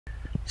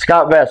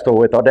Scott Vestal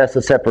with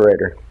Odessa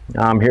Separator.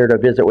 I'm here to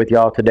visit with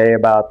y'all today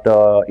about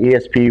the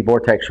ESP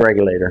Vortex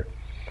Regulator.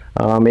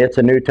 It's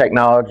a new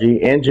technology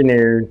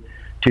engineered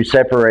to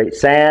separate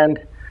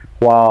sand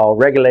while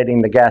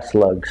regulating the gas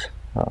slugs.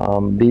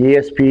 The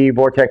ESP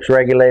Vortex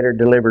Regulator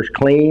delivers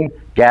clean,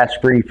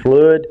 gas-free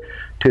fluid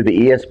to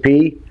the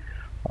ESP,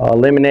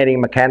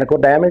 eliminating mechanical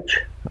damage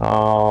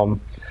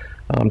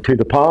to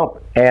the pump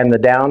and the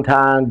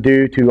downtime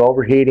due to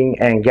overheating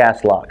and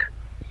gas lock.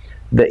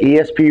 The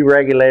ESP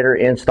regulator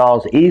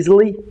installs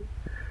easily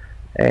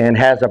and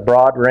has a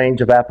broad range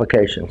of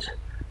applications.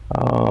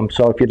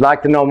 So if you'd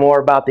like to know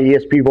more about the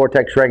ESP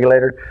Vortex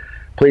Regulator,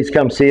 please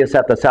come see us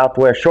at the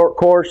Southwest Short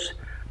Course,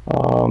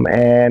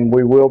 and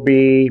we will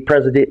be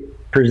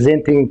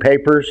presenting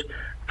papers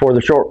for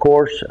the short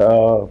course.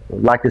 I'd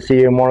like to see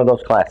you in one of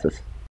those classes.